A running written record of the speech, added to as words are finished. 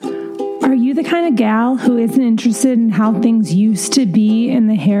Are you the kind of gal who isn't interested in how things used to be in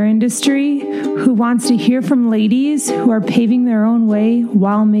the hair industry, who wants to hear from ladies who are paving their own way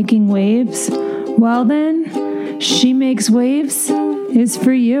while making waves? Well then, She Makes Waves is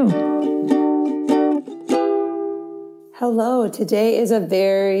for you. Hello, today is a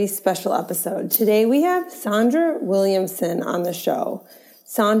very special episode. Today we have Sandra Williamson on the show.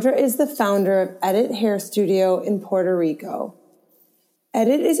 Sandra is the founder of Edit Hair Studio in Puerto Rico.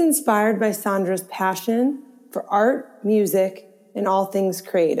 Edit is inspired by Sandra's passion for art, music, and all things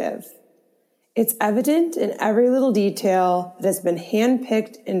creative. It's evident in every little detail that has been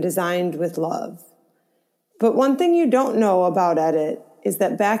handpicked and designed with love. But one thing you don't know about Edit is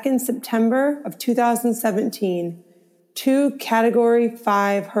that back in September of 2017, two Category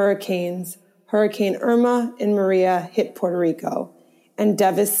 5 hurricanes, Hurricane Irma and Maria, hit Puerto Rico and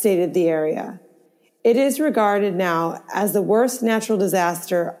devastated the area. It is regarded now as the worst natural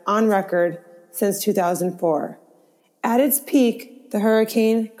disaster on record since 2004. At its peak, the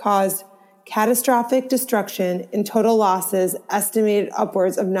hurricane caused catastrophic destruction and total losses estimated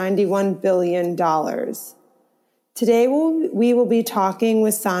upwards of $91 billion. Today, we will be talking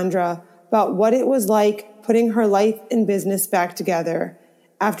with Sandra about what it was like putting her life and business back together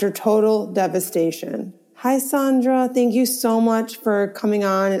after total devastation. Hi, Sandra. Thank you so much for coming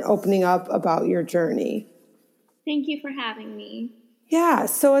on and opening up about your journey. Thank you for having me. Yeah,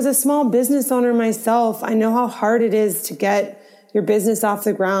 so as a small business owner myself, I know how hard it is to get your business off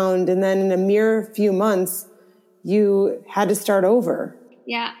the ground, and then in a mere few months, you had to start over.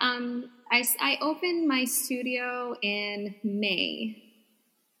 Yeah, I opened my studio in May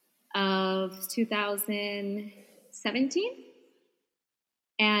of 2017,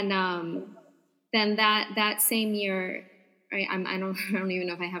 and then that same year, right? I don't even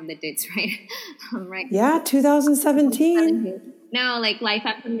know if I have the dates right. Right? Yeah, 2017. No, like life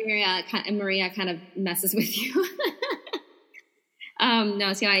after Maria kind of messes with you.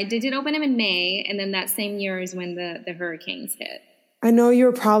 No, so I did open them in May, and then that same year is when the hurricanes hit. I know you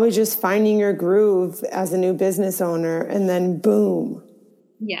were probably just finding your groove as a new business owner, and then boom.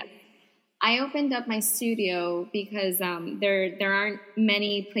 Yes. I opened up my studio because there aren't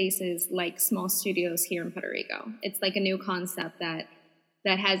many places like small studios here in Puerto Rico. It's like a new concept that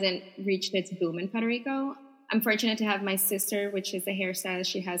hasn't reached its boom in Puerto Rico. I'm fortunate to have my sister, which is a hairstylist.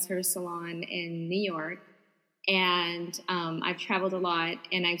 She has her salon in New York. And I've traveled a lot,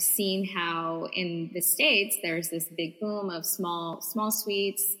 and I've seen how in the States there's this big boom of small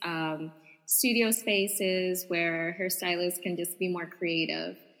suites, studio spaces where hairstylists can just be more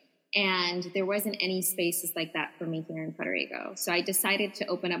creative. And there wasn't any spaces like that for me here in Puerto Rico. So I decided to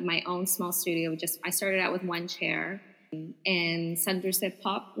open up my own small studio. I started out with one chair in Sandra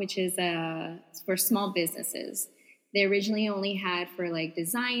Pop, which is for small businesses. They originally only had for like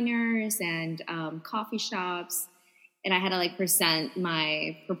designers and coffee shops. And I had to like present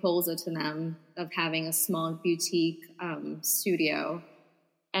my proposal to them of having a small boutique studio.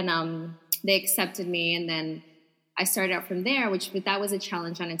 And they accepted me, and then I started out from there, but that was a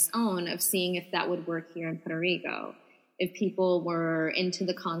challenge on its own of seeing if that would work here in Puerto Rico. If people were into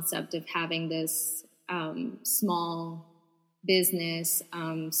the concept of having this small business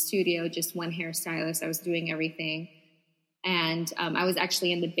studio, just one hairstylist, I was doing everything. And I was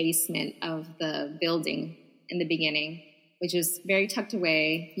actually in the basement of the building in the beginning, which was very tucked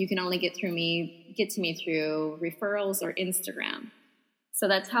away. You can only get to me through referrals or Instagram. So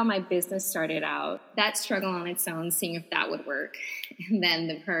that's how my business started out. That struggle on its own, seeing if that would work. And then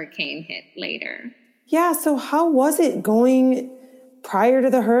the hurricane hit later. Yeah, so how was it going prior to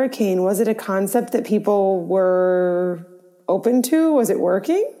the hurricane? Was it a concept that people were open to? Was it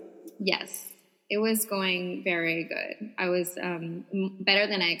working? Yes, it was going very good. I was better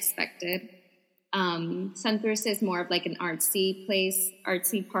than I expected. Santurce is more of like an artsy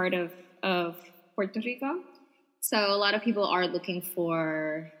part of Puerto Rico. So a lot of people are looking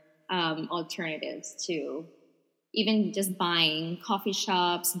for alternatives to even just buying coffee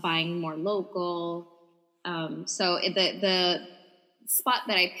shops, buying more local. So the spot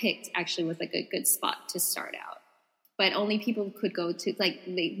that I picked actually was like a good spot to start out. But only people could go to, like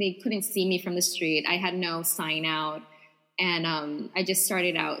they couldn't see me from the street. I had no sign out. And I just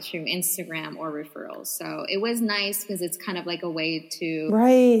started out through Instagram or referrals. So it was nice because it's kind of like a way to...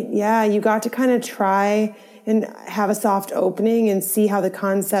 Right. Yeah. You got to kind of try and have a soft opening and see how the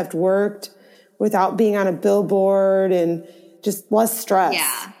concept worked without being on a billboard and just less stress.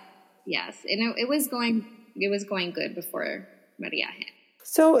 Yeah. Yes. And it was going good before Maria hit.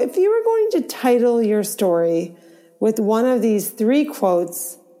 So if you were going to title your story with one of these three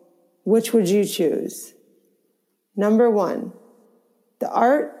quotes, which would you choose? Number 1, The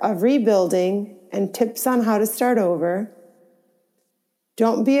art of rebuilding and tips on how to start over.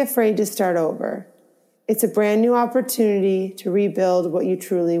 Don't be afraid to start over. It's a brand new opportunity to rebuild what you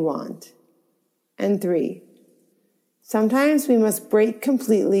truly want. And 3, sometimes we must break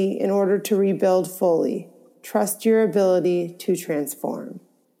completely in order to rebuild fully. Trust your ability to transform.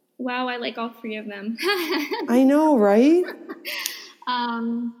 Wow, I like all 3 of them. I know, right?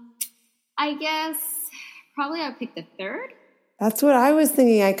 I guess probably I'll pick the 3rd. That's what I was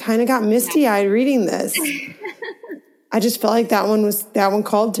thinking. I kind of got misty-eyed reading this. I just felt like that one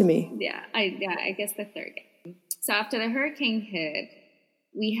called to me. Yeah, I guess the 3rd. So after the hurricane hit,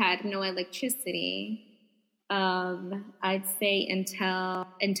 we had no electricity. I'd say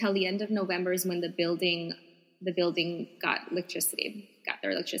until the end of November is when the building got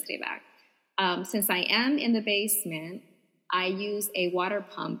their electricity back. Since I am in the basement, I use a water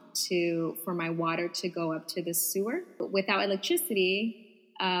pump for my water to go up to the sewer. But without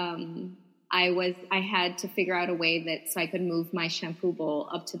electricity, I had to figure out a way so I could move my shampoo bowl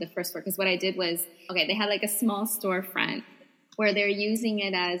up to the first floor. Because what I did was, they had like a small storefront where they're using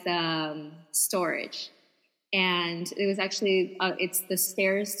it as storage. And it was actually, it's the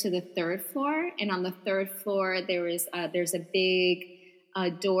stairs to the 3rd floor. And on the 3rd floor, there's a big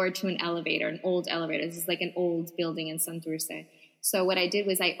door to an elevator, an old elevator. This is like an old building in Santurce. So what I did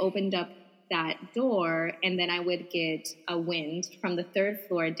was I opened up that door, and then I would get a wind from the 3rd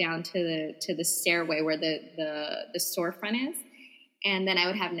floor down to the stairway where the storefront is, and then I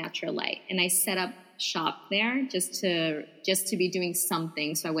would have natural light. And I set up shop there just to be doing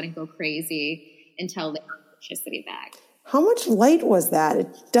something, so I wouldn't go crazy until the electricity back. How much light was that? It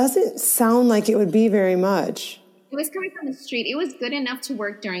doesn't sound like it would be very much. It was coming from the street. It was good enough to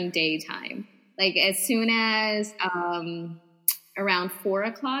work during daytime. Like as soon as around 4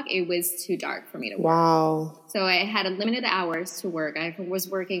 o'clock, it was too dark for me to work. Wow. So I had a limited hours to work. I was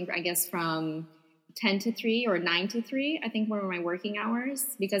working, I guess, from 10 to 3 or 9 to 3, I think were my working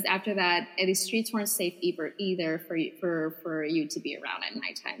hours. Because after that, the streets weren't safe either for you to be around at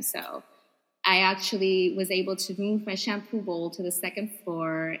nighttime. So I actually was able to move my shampoo bowl to the 2nd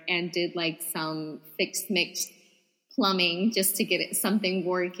floor and did like some mixed plumbing just to get something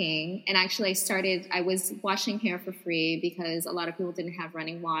working. And actually I was washing hair for free because a lot of people didn't have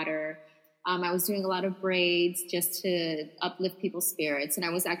running water. I was doing a lot of braids just to uplift people's spirits. And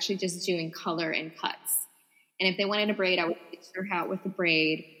I was actually just doing color and cuts. And if they wanted a braid, I would fix their hair out with the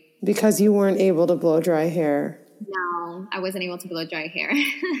braid. Because you weren't able to blow dry hair. No, I wasn't able to blow dry hair.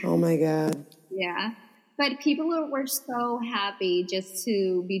 Oh my God. Yeah. But people were so happy just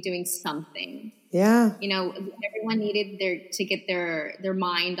to be doing something. Yeah. Everyone needed to get their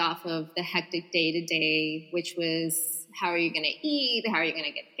mind off of the hectic day to day, which was how are you going to eat? How are you going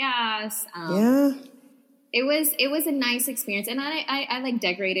to get gas? Yeah. It was a nice experience. And I like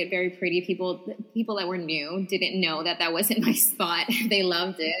decorated very pretty. People that were new didn't know that wasn't my spot. They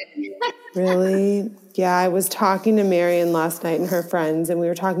loved it. Really? Yeah. I was talking to Marion last night and her friends, and we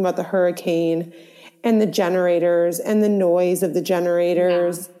were talking about the hurricane and the generators and the noise of the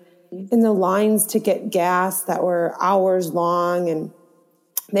generators. Yeah. And the lines to get gas that were hours long. And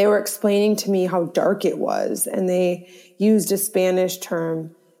they were explaining to me how dark it was. And they used a Spanish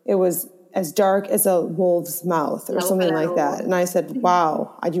term. It was as dark as a wolf's mouth or something like that. And I said,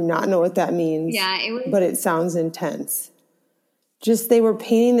 wow, I do not know what that means. Yeah, but it sounds intense. Just they were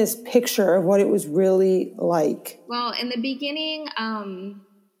painting this picture of what it was really like. Well, in the beginning,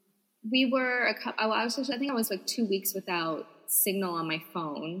 we were, I think I was like 2 weeks without signal on my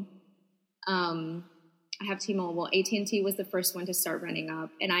phone. I have T-Mobile. AT&T was the first one to start running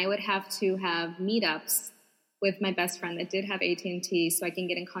up, and I would have to have meetups with my best friend that did have AT&T so I can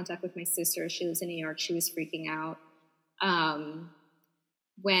get in contact with my sister. She lives in New York. She was freaking out.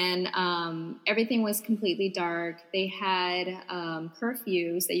 When everything was completely dark, they had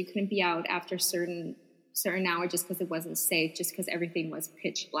curfews that you couldn't be out after certain hour just because it wasn't safe, just because everything was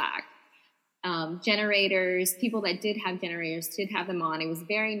pitch black. Generators, people that did have generators did have them on. It was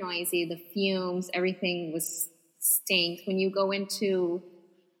very noisy. The fumes, everything was stank. When you go into,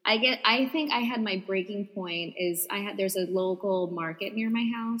 I think I had my breaking point is there's a local market near my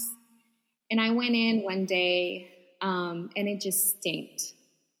house, and I went in one day, and it just stinked.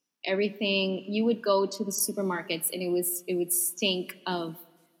 Everything, you would go to the supermarkets and it would stink of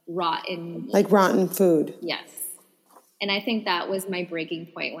rotten. Like rotten food. Yes. And I think that was my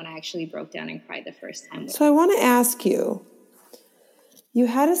breaking point when I actually broke down and cried the first time. So I want to ask you, you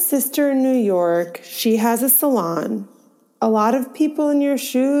had a sister in New York. She has a salon. A lot of people in your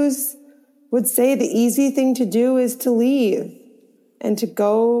shoes would say the easy thing to do is to leave and to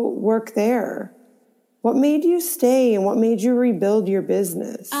go work there. What made you stay and what made you rebuild your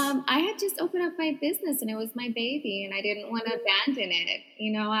business? I had just opened up my business and it was my baby and I didn't want to abandon it.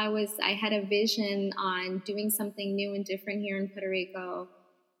 You know, I had a vision on doing something new and different here in Puerto Rico.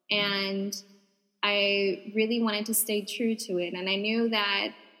 And I really wanted to stay true to it. And I knew that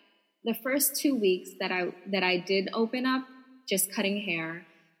the first 2 weeks that I did open up, just cutting hair,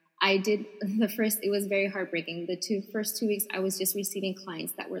 it was very heartbreaking. The first 2 weeks, I was just receiving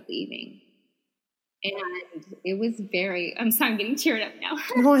clients that were leaving. And it was I'm sorry, I'm getting teared up now.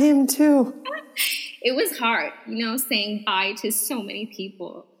 No, I am too. It was hard, you know, saying bye to so many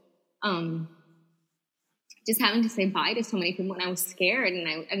people. Just having to say bye to so many people, and I was scared. And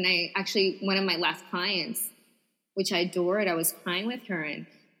I actually, one of my last clients, which I adored, I was crying with her, and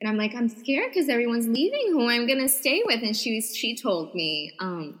I'm like, I'm scared because everyone's leaving who I'm going to stay with. And she told me,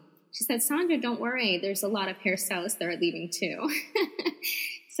 she said, Sandra, don't worry. There's a lot of hairstylists that are leaving too.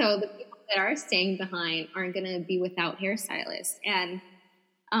 So the people that are staying behind aren't going to be without hairstylists. And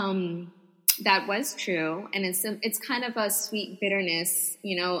that was true. And it's kind of a sweet bitterness.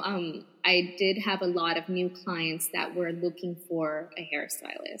 You know, I did have a lot of new clients that were looking for a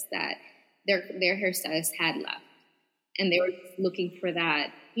hairstylist, that their hairstylist had left. And they were looking for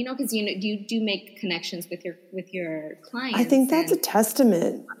that, you know, because you do make connections with your clients. I think that's a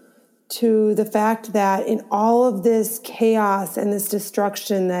testament to the fact that in all of this chaos and this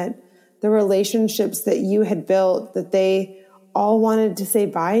destruction, that the relationships that you had built, that they all wanted to say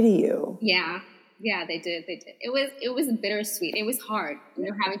bye to you. Yeah, they did. It was bittersweet. It was hard, you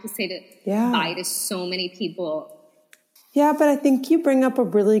know, having to say bye to so many people. Yeah, but I think you bring up a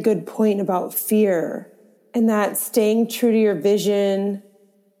really good point about fear, and that staying true to your vision,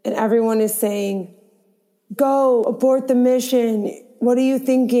 and everyone is saying, go, abort the mission. What are you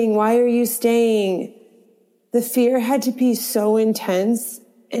thinking? Why are you staying? The fear had to be so intense,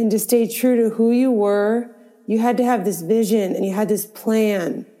 and to stay true to who you were, you had to have this vision and you had this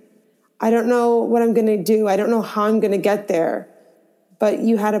plan. I don't know what I'm going to do. I don't know how I'm going to get there, but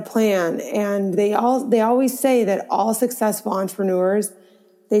you had a plan. And they always say that all successful entrepreneurs,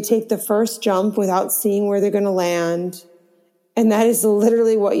 they take the first jump without seeing where they're going to land. And that is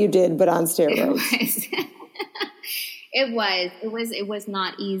literally what you did, but on steroids. It was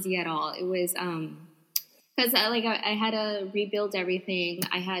not easy at all. It was, because I had to rebuild everything.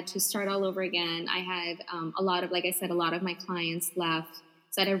 I had to start all over again. I had a lot of my clients left.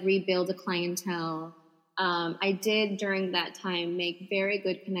 So I had to rebuild a clientele. I did during that time make very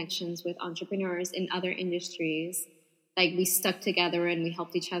good connections with entrepreneurs in other industries. Like we stuck together and we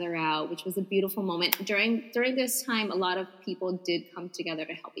helped each other out, which was a beautiful moment. During this time, a lot of people did come together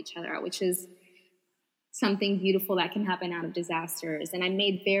to help each other out, which is something beautiful that can happen out of disasters. And I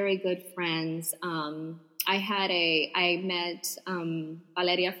made very good friends. I met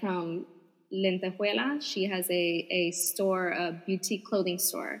Valeria from Lentejuela. She has a store, a boutique clothing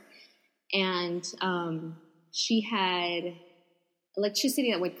store. And she had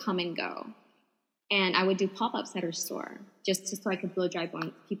electricity that would come and go. And I would do pop-ups at her store just so I could blow dry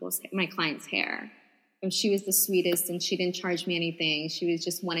my clients' hair. And she was the sweetest, and she didn't charge me anything. She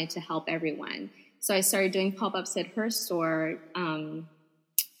just wanted to help everyone. So I started doing pop-ups at her store,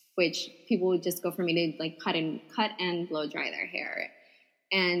 which people would just go for me to like cut and blow dry their hair.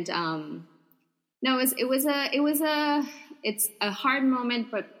 And it's a hard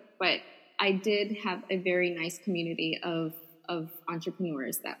moment, but I did have a very nice community of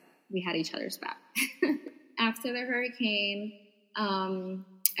entrepreneurs that we had each other's back. After the hurricane,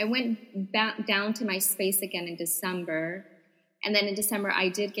 I went back down to my space again in December. And then in December, I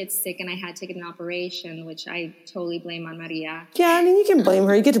did get sick and I had to get an operation, which I totally blame on Maria. Yeah, I mean, you can blame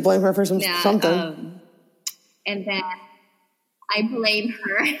her. You get to blame her for something. And then I blame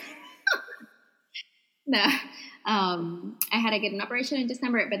her. No. I had to get an operation in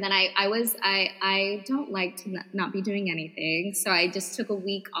December, but then I don't like to not be doing anything. So I just took a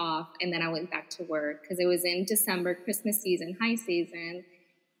week off and then I went back to work because it was in December, Christmas season, high season.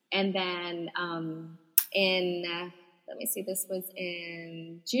 And then, this was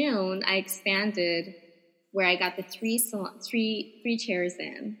in June, I expanded where I got the three chairs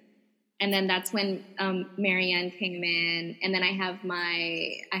in. And then that's when Marianne came in. And then I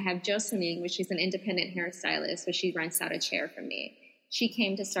have Jocelyn, which is an independent hairstylist, so she rents out a chair for me. She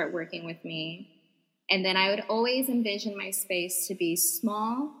came to start working with me. And then I would always envision my space to be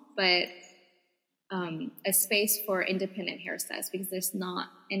small, but a space for independent hairstylists, because there's not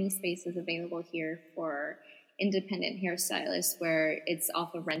any spaces available here for independent hairstylists where it's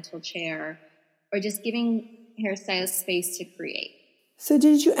off a rental chair or just giving hairstylists space to create. So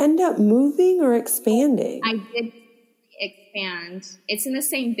did you end up moving or expanding? I did. expand. It's in the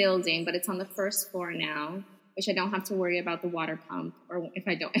same building, but it's on the first floor now, which I don't have to worry about the water pump or if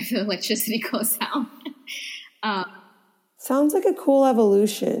the electricity goes out. Sounds like a cool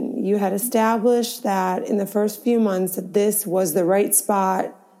evolution. You had established that in the first few months that this was the right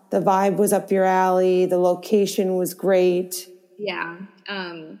spot. The vibe was up your alley. The location was great. Yeah.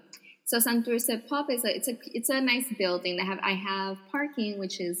 So Santurce Pop it's a nice building. I have parking,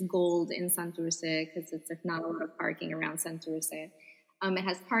 which is gold in Santurce because it's not a lot of parking around Santurce. It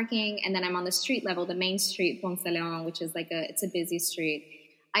has parking, and then I'm on the street level, the main street, Ponce Leon, which is it's a busy street.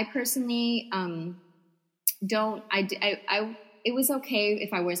 I personally it was okay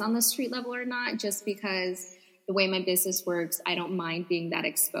if I was on the street level or not, just because the way my business works, I don't mind being that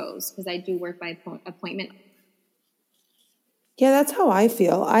exposed because I do work by appointment. Yeah, that's how I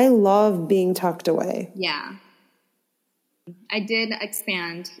feel. I love being tucked away. Yeah. I did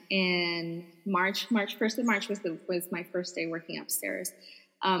expand in March. 1st of March was my first day working upstairs.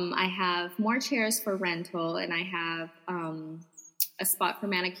 I have more chairs for rental, and I have a spot for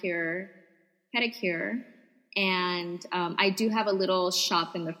manicure, pedicure, and I do have a little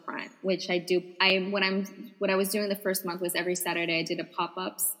shop in the front, which I do. What I was doing the first month was every Saturday I did a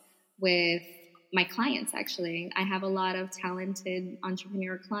pop-ups with my clients. Actually, I have a lot of talented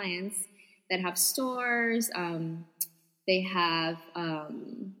entrepreneur clients that have stores. They have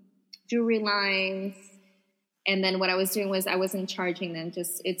jewelry lines. And then what I was doing was I wasn't charging them.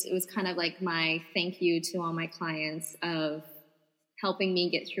 It was kind of like my thank you to all my clients of helping me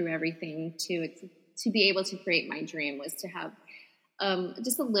get through everything to be able to create my dream, was to have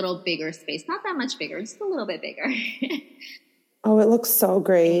just a little bigger space. Not that much bigger, just a little bit bigger. Oh, it looks so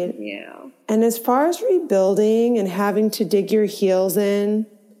great. Thank you. And as far as rebuilding and having to dig your heels in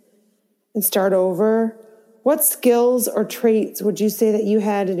and start over, what skills or traits would you say that you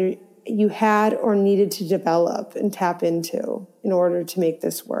had or needed to develop and tap into in order to make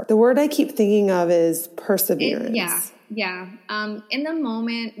this work? The word I keep thinking of is perseverance. Yeah. In the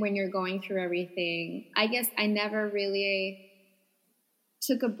moment when you're going through everything, I guess I never really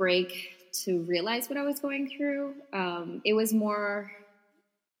took a break to realize what I was going through. It was more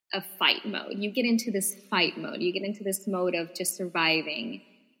a fight mode. You get into this fight mode. You get into this mode of just surviving.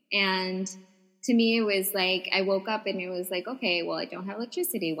 And to me, it was like I woke up and it was like, okay, well, I don't have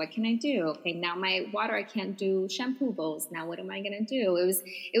electricity. What can I do? Okay, now my water, I can't do shampoo bowls. Now what am I going to do?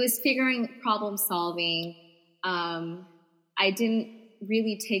 It was figuring, problem solving. I didn't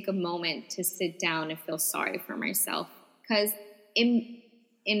really take a moment to sit down and feel sorry for myself, because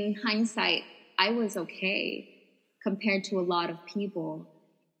in hindsight, I was okay compared to a lot of people.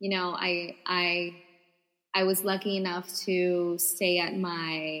 You know, I was lucky enough to stay at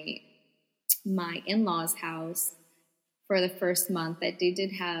my in-laws' house for the first month that they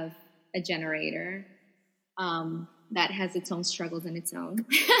did have a generator that has its own struggles in its own.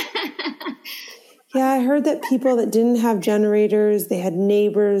 Yeah, I heard that people that didn't have generators, they had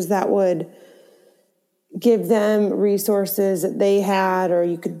neighbors that would give them resources that they had, or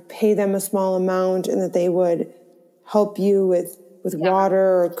you could pay them a small amount, and that they would help you with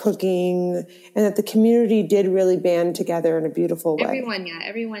water or cooking, and that the community did really band together in a beautiful way.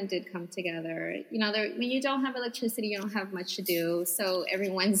 Everyone did come together. You know, when you don't have electricity, you don't have much to do. So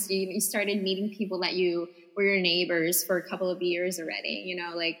you started meeting people that you were your neighbors for a couple of years already. You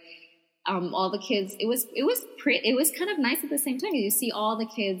know, like all the kids. It was kind of nice at the same time. You see all the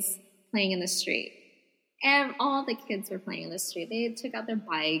kids playing in the street. And all the kids were playing in the street. They took out their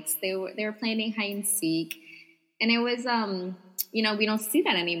bikes. They were playing hide and seek. And it was, you know, we don't see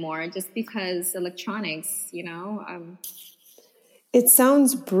that anymore just because electronics, you know. It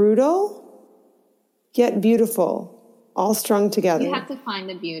sounds brutal, yet beautiful, all strung together. You have to find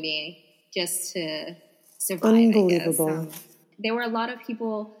the beauty just to survive, Unbelievable. I guess. There were a lot of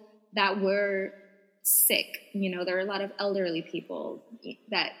people that were sick. You know, there were a lot of elderly people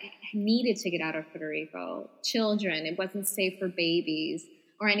that needed to get out of Puerto Rico. Children, it wasn't safe for babies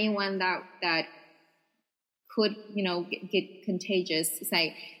or anyone that could, you know, get contagious.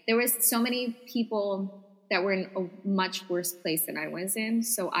 There was so many people that were in a much worse place than I was in,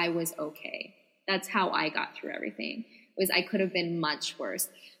 so I was okay. That's how I got through everything. I could have been much worse.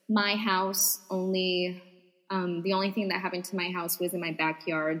 My house the only thing that happened to my house was in my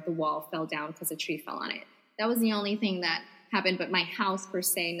backyard. The wall fell down because a tree fell on it. That was the only thing that happened, but my house per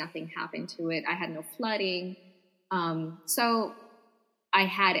se, nothing happened to it. I had no flooding. So I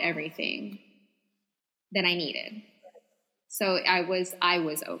had everything that I needed. So I was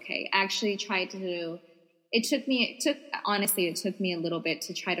okay. I actually tried to, it took me a little bit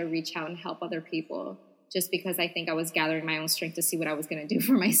to try to reach out and help other people, just because I think I was gathering my own strength to see what I was going to do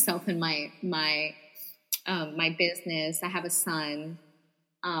for myself and my my business. I have a son.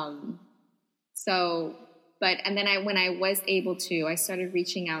 And then when I was able to, I started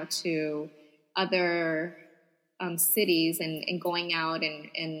reaching out to other cities and going out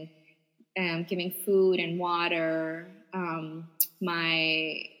and giving food and water.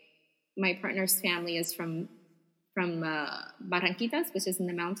 My partner's family is from Barranquitas, which is in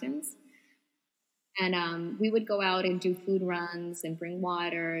the mountains. And we would go out and do food runs and bring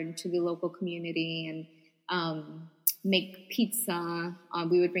water to the local community and make pizza.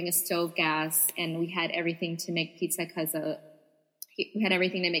 We would bring a stove gas, and we had everything to make pizza because we had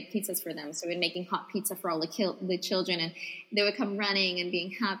everything to make pizzas for them. So we were making hot pizza for all the children, and they would come running and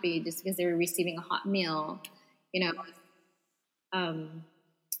being happy just because they were receiving a hot meal.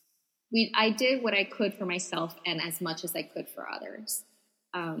 I did what I could for myself and as much as I could for others.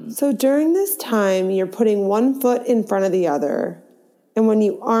 So during this time, you're putting one foot in front of the other. And when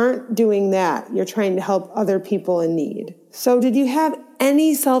you aren't doing that, you're trying to help other people in need. So did you have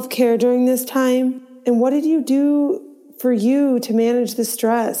any self-care during this time? And what did you do for you to manage the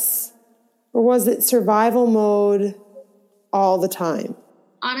stress? Or was it survival mode all the time?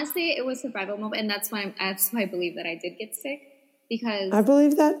 Honestly, it was survival mode. And that's why I believe that I did get sick. Because I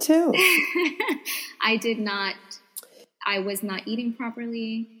believe that too. I was not eating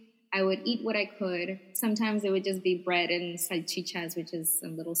properly. I would eat what I could. Sometimes it would just be bread and salchichas, which is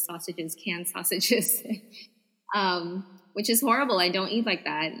some little sausages, canned sausages, which is horrible. I don't eat like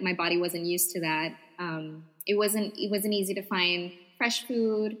that. My body wasn't used to that. It wasn't easy to find fresh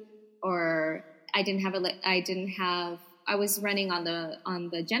food, or I was running on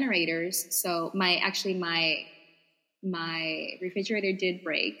the generators. So my refrigerator did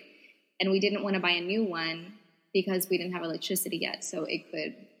break, and we didn't want to buy a new one because we didn't have electricity yet, so it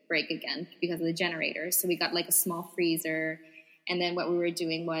could break again because of the generator. So we got like a small freezer, and then what we were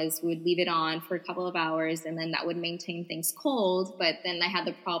doing was we would leave it on for a couple of hours, and then that would maintain things cold. But then I had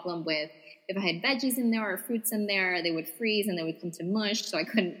the problem with if I had veggies in there or fruits in there, they would freeze and they would come to mush, so I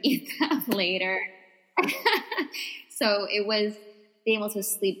couldn't eat them later. So it was being able to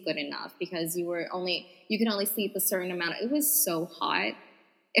sleep good enough because you could only sleep a certain amount. It was so hot.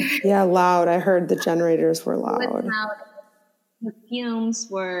 Yeah, loud. I heard the generators were loud. It was loud. The fumes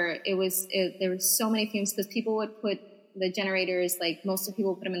there were so many fumes because people would put the generators, like most of the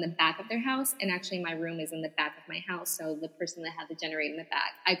people put them in the back of their house. And actually my room is in the back of my house. So the person that had the generator in the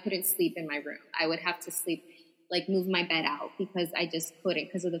back, I couldn't sleep in my room. I would have to sleep, like move my bed out because I just couldn't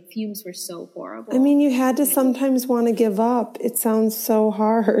because of the fumes were so horrible. I mean, you had to sometimes want to give up. It sounds so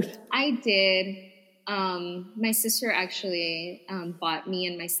hard. I did. My sister actually bought me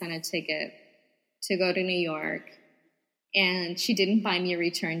and my son a ticket to go to New York, and she didn't buy me a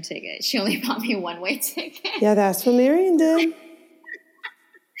return ticket. She only bought me a one-way ticket. Yeah, that's what Marion did.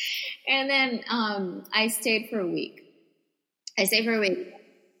 And then I stayed for a week. Yeah.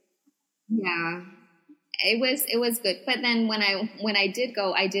 It was good. But then when I did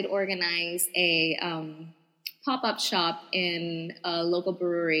go, I did organize a pop-up shop in a local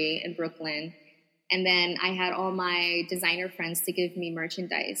brewery in Brooklyn. And then I had all my designer friends to give me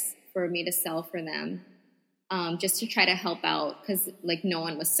merchandise for me to sell for them, just to try to help out because like no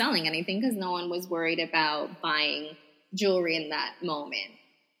one was selling anything because no one was worried about buying jewelry in that moment.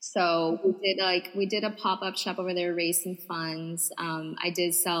 So we did a pop-up shop over there, raise some funds. I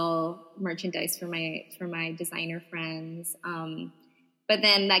did sell merchandise for my designer friends. But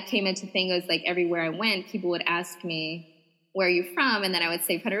then that came into thing was like everywhere I went, people would ask me, where are you from? And then I would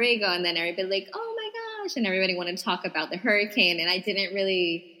say Puerto Rico, and then everybody like, oh my gosh, and everybody wanted to talk about the hurricane. And I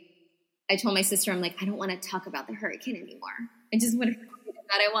told my sister, I'm like, I don't want to talk about the hurricane anymore. I just want to talk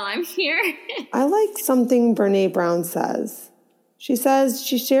about it while I'm here. I like something Brene Brown says. She says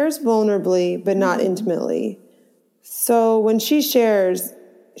she shares vulnerably, but not intimately. So when she shares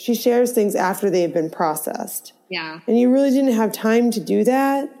things after they've been processed. Yeah. And you really didn't have time to do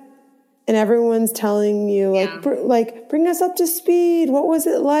that. And everyone's telling you, bring us up to speed. What was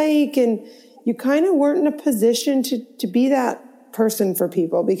it like? And you kind of weren't in a position to be that person for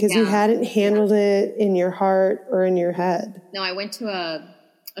people because you hadn't handled it in your heart or in your head. No, I went to a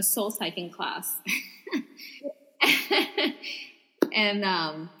soul psyching class. And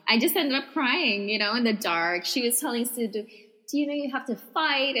I just ended up crying, in the dark. She was telling us do you have to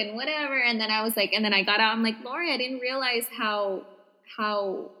fight and whatever. And then I was like, and then I got out. I'm like, Lori, I didn't realize how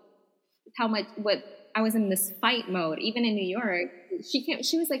much what I was in this fight mode. Even in New York,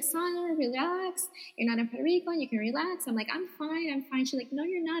 she was like, Sandra, relax. You're not in Puerto Rico. You can relax. I'm like, I'm fine. She's like, no,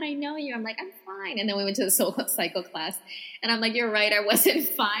 you're not. I know you. I'm like, I'm fine. And then we went to the soul cycle class, and I'm like, you're right. I wasn't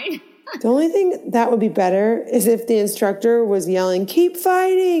fine. The only thing that would be better is if the instructor was yelling, keep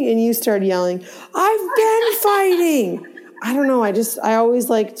fighting, and you started yelling, I've been fighting. I don't know. I always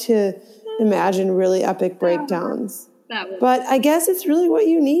like to imagine really epic breakdowns. But I guess it's really what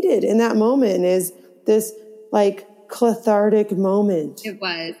you needed in that moment is this like cathartic moment. It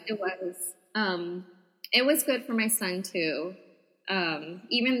was. It was good for my son too.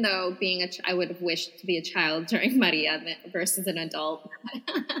 Even though I would have wished to be a child during Maria versus an adult.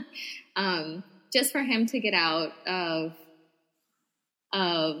 Just for him to get out of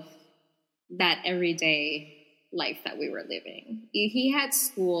that everyday life that we were living. He had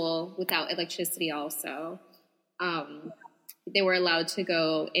school without electricity also. They were allowed to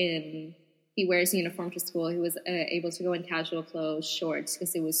go in, he wears uniform to school. He was able to go in casual clothes, shorts,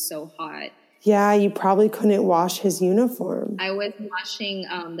 because it was so hot. Yeah, you probably couldn't wash his uniform. I was washing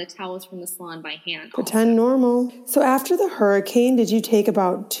the towels from the salon by hand. Pretend normal. So after the hurricane, did you take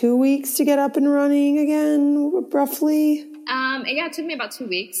about 2 weeks to get up and running again, roughly? Yeah, it took me about 2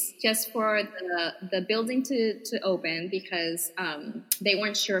 weeks just for the building to open because they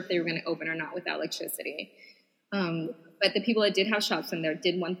weren't sure if they were going to open or not without electricity. But the people that did have shops in there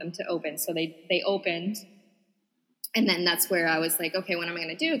did want them to open, so they opened. And then that's where I was like, okay, what am I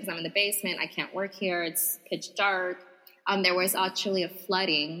going to do? Because I'm in the basement. I can't work here. It's pitch dark. There was actually a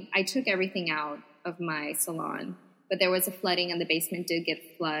flooding. I took everything out of my salon, but there was a flooding and the basement did get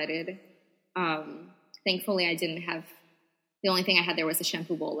flooded. Thankfully, I didn't have, the only thing I had there was a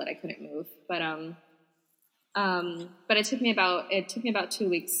shampoo bowl that I couldn't move. But it took me about 2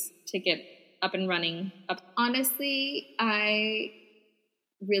 weeks to get up and running. Honestly, I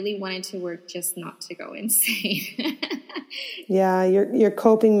really wanted to work just not to go insane. Yeah, your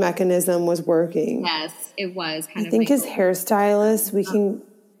coping mechanism was working. Yes, it was. I think as hairstylists,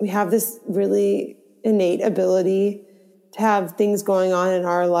 we have this really innate ability to have things going on in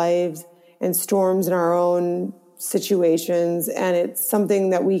our lives and storms in our own situations, and it's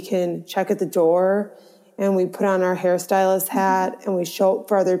something that we can check at the door and we put on our hairstylist hat and we show up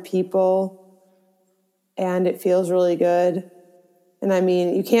for other people, and it feels really good. And I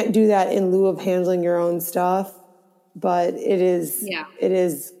mean, you can't do that in lieu of handling your own stuff, but it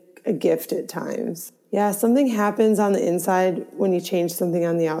is a gift at times. Yeah, something happens on the inside when you change something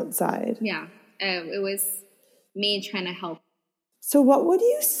on the outside. Yeah, it was me trying to help. So what would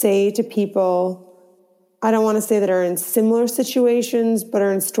you say to people, I don't want to say that are in similar situations, but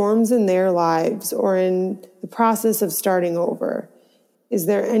are in storms in their lives or in the process of starting over? Is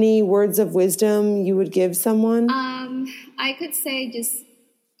there any words of wisdom you would give someone? I could say just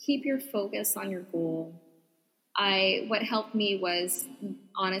keep your focus on your goal. What helped me was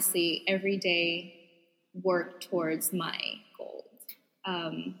honestly every day work towards my goal.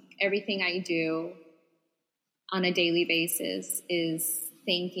 Everything I do on a daily basis is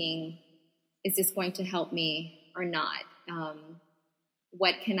thinking, is this going to help me or not?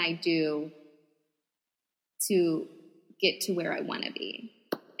 What can I do to get to where I want to be?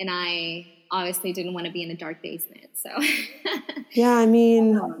 And I obviously didn't want to be in a dark basement. So yeah, I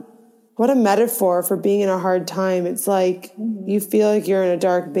mean, what a metaphor for being in a hard time. It's like you feel like you're in a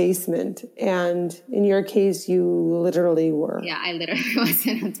dark basement, and in your case, you literally were. Yeah, I literally was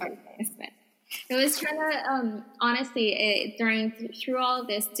in a dark basement. It was trying to, honestly, through all of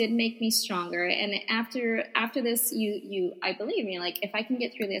this did make me stronger. And after this, I believe me, like if I can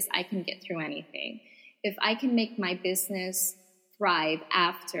get through this, I can get through anything. If I can make my business thrive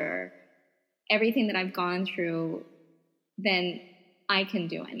after everything that I've gone through, then I can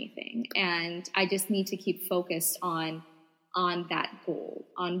do anything. And I just need to keep focused on that goal,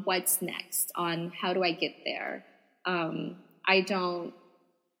 on what's next, on how do I get there.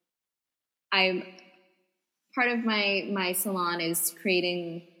 Part of my salon is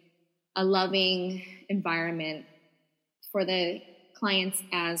creating a loving environment for the clients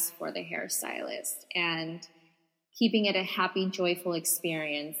as for the hairstylist, and keeping it a happy, joyful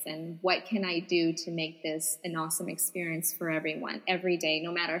experience. And what can I do to make this an awesome experience for everyone every day,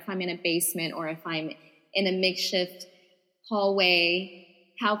 no matter if I'm in a basement or if I'm in a makeshift hallway?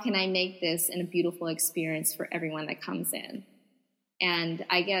 How can I make this a beautiful experience for everyone that comes in? And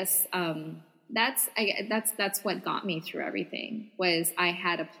I guess that's what got me through everything. Was I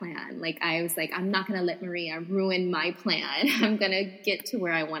had a plan. Like I was like, I'm not going to let Maria ruin my plan. I'm going to get to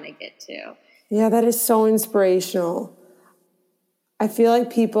where I want to get to. Yeah, that is so inspirational. I feel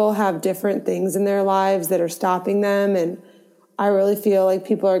like people have different things in their lives that are stopping them, and I really feel like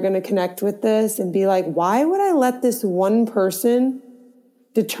people are going to connect with this and be like, why would I let this one person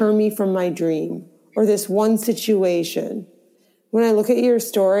deter me from my dream or this one situation? When I look at your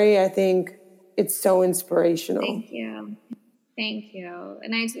story, I think it's so inspirational. Thank you. Thank you.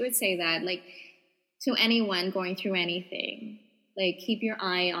 And I would say that, like, to anyone going through anything, like, keep your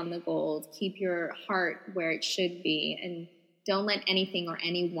eye on the goal, keep your heart where it should be, and don't let anything or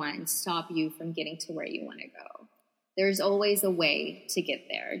anyone stop you from getting to where you want to go. There's always a way to get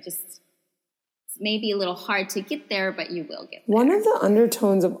there. Just maybe a little hard to get there, but you will get there. One of the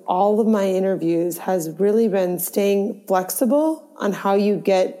undertones of all of my interviews has really been staying flexible on how you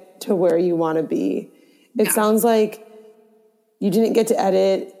get to where you want to be. It sounds like you didn't get to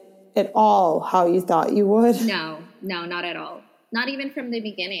edit at all how you thought you would. No, not at all. Not even from the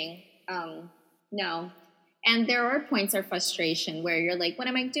beginning. No. And there are points of frustration where you're like, what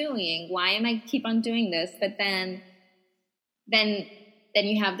am I doing? Why am I keep on doing this? But then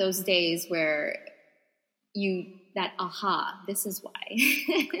you have those days where this is why.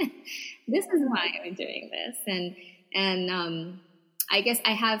 This is why I'm doing this. And I guess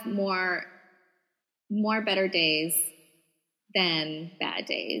I have more better days than bad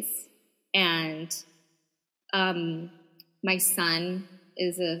days. And my son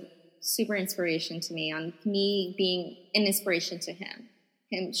is a super inspiration to me, on me being an inspiration to him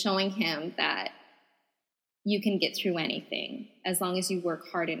showing him that you can get through anything. As long as you work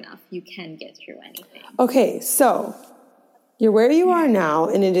hard enough, you can get through anything. Okay, so you're where you are now,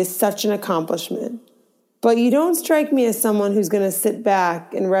 and it is such an accomplishment. But you don't strike me as someone who's going to sit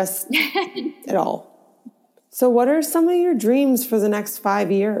back and rest at all. So what are some of your dreams for the next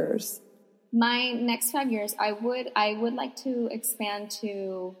 5 years? My next 5 years, I would like to expand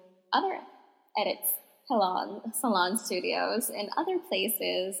to other salon studios in other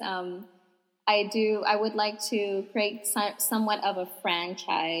places. I would like to create somewhat of a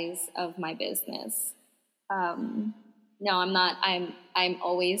franchise of my business. No, I'm not. I'm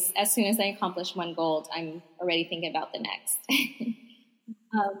always, as soon as I accomplish one goal, I'm already thinking about the next.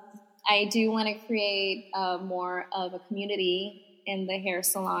 I do want to create more of a community in the hair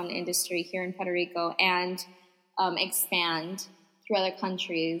salon industry here in Puerto Rico, and expand through other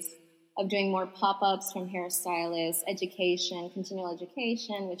countries, of doing more pop-ups from hairstylists, education, continual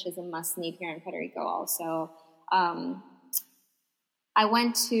education, which is a must-need here in Puerto Rico also. I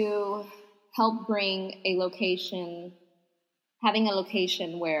want to help bring having a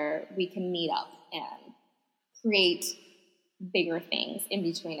location where we can meet up and create bigger things in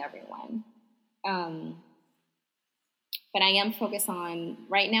between everyone. But I am focusing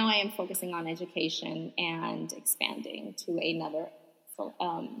on education and expanding to another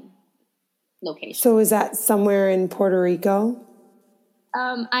location. So is that somewhere in Puerto Rico?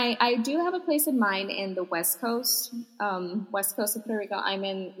 I do have a place in mind in the West Coast of Puerto Rico. I'm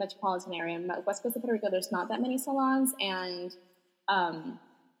in metropolitan area. In the West Coast of Puerto Rico, there's not that many salons, and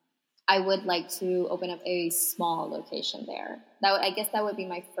I would like to open up a small location there. I guess that would be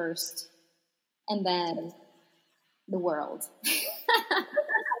my first, and then the world.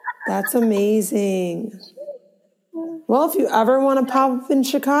 That's amazing. Well, if you ever want to pop up in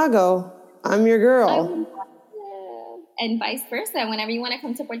Chicago, I'm your girl. And vice versa, whenever you want to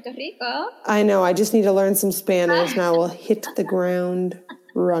come to Puerto Rico. I know, I just need to learn some Spanish, and I will hit the ground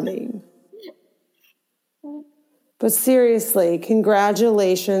running. But seriously,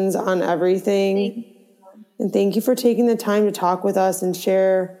 congratulations on everything. And thank you for taking the time to talk with us and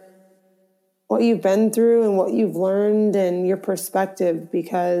share what you've been through and what you've learned and your perspective,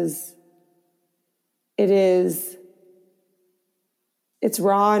 because it's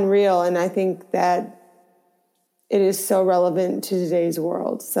raw and real. And I think that it is so relevant to today's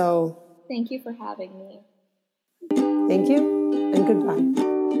world. So thank you for having me. Thank you and goodbye.